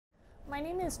My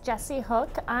name is Jessie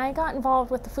Hook. I got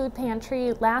involved with the food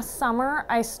pantry last summer.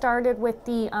 I started with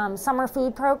the summer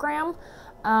food program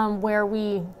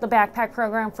the backpack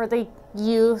program for the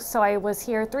youth. So I was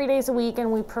here 3 days a week and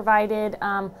we provided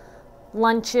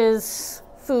lunches,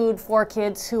 food for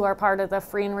kids who are part of the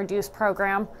free and reduced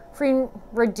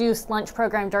lunch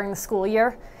program during the school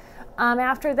year.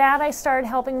 After that, I started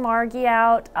helping Margie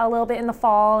out a little bit in the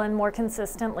fall and more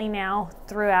consistently now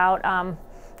throughout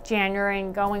January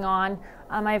and going on.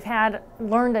 I've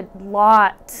learned a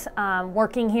lot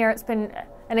working here. It's been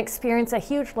an experience, a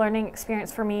huge learning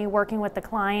experience for me working with the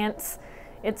clients.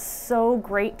 It's so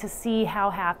great to see how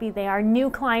happy they are.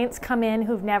 New clients come in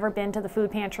who've never been to the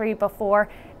food pantry before,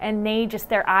 and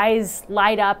their eyes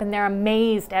light up and they're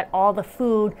amazed at all the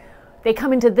food. They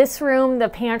come into this room, the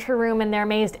pantry room, and they're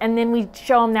amazed, and then we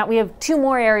show them that we have 2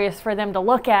 more areas for them to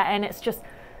look at, and it's just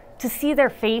to see their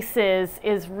faces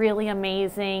is really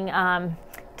amazing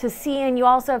to see. And you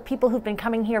also have people who've been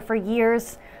coming here for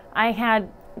years. I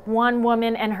had one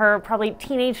woman and her probably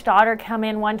teenage daughter come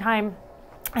in one time,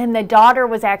 and the daughter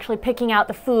was actually picking out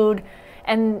the food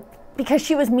and because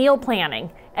she was meal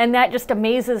planning. And that just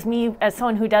amazes me as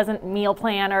someone who doesn't meal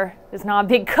plan or is not a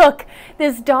big cook.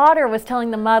 This daughter was telling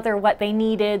the mother what they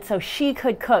needed so she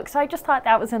could cook. So I just thought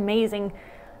that was amazing.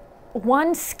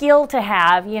 One skill to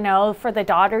have, you know, for the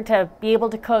daughter to be able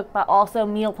to cook, but also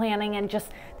meal planning, and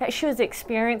just that she was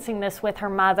experiencing this with her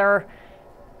mother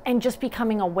and just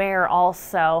becoming aware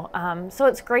also. So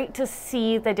it's great to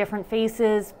see the different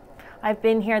faces. I've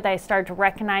been here that I started to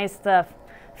recognize the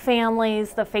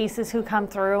families, the faces who come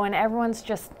through, and everyone's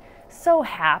just so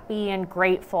happy and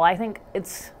grateful. I think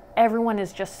everyone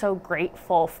is just so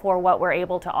grateful for what we're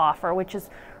able to offer, which is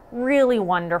really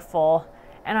wonderful.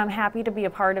 And I'm happy to be a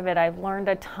part of it. I've learned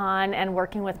a ton, and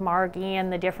working with Margie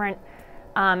and the different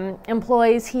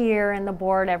employees here and the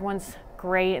board, everyone's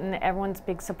great, and everyone's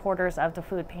big supporters of the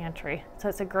food pantry. So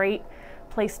it's a great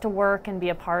place to work and be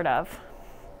a part of.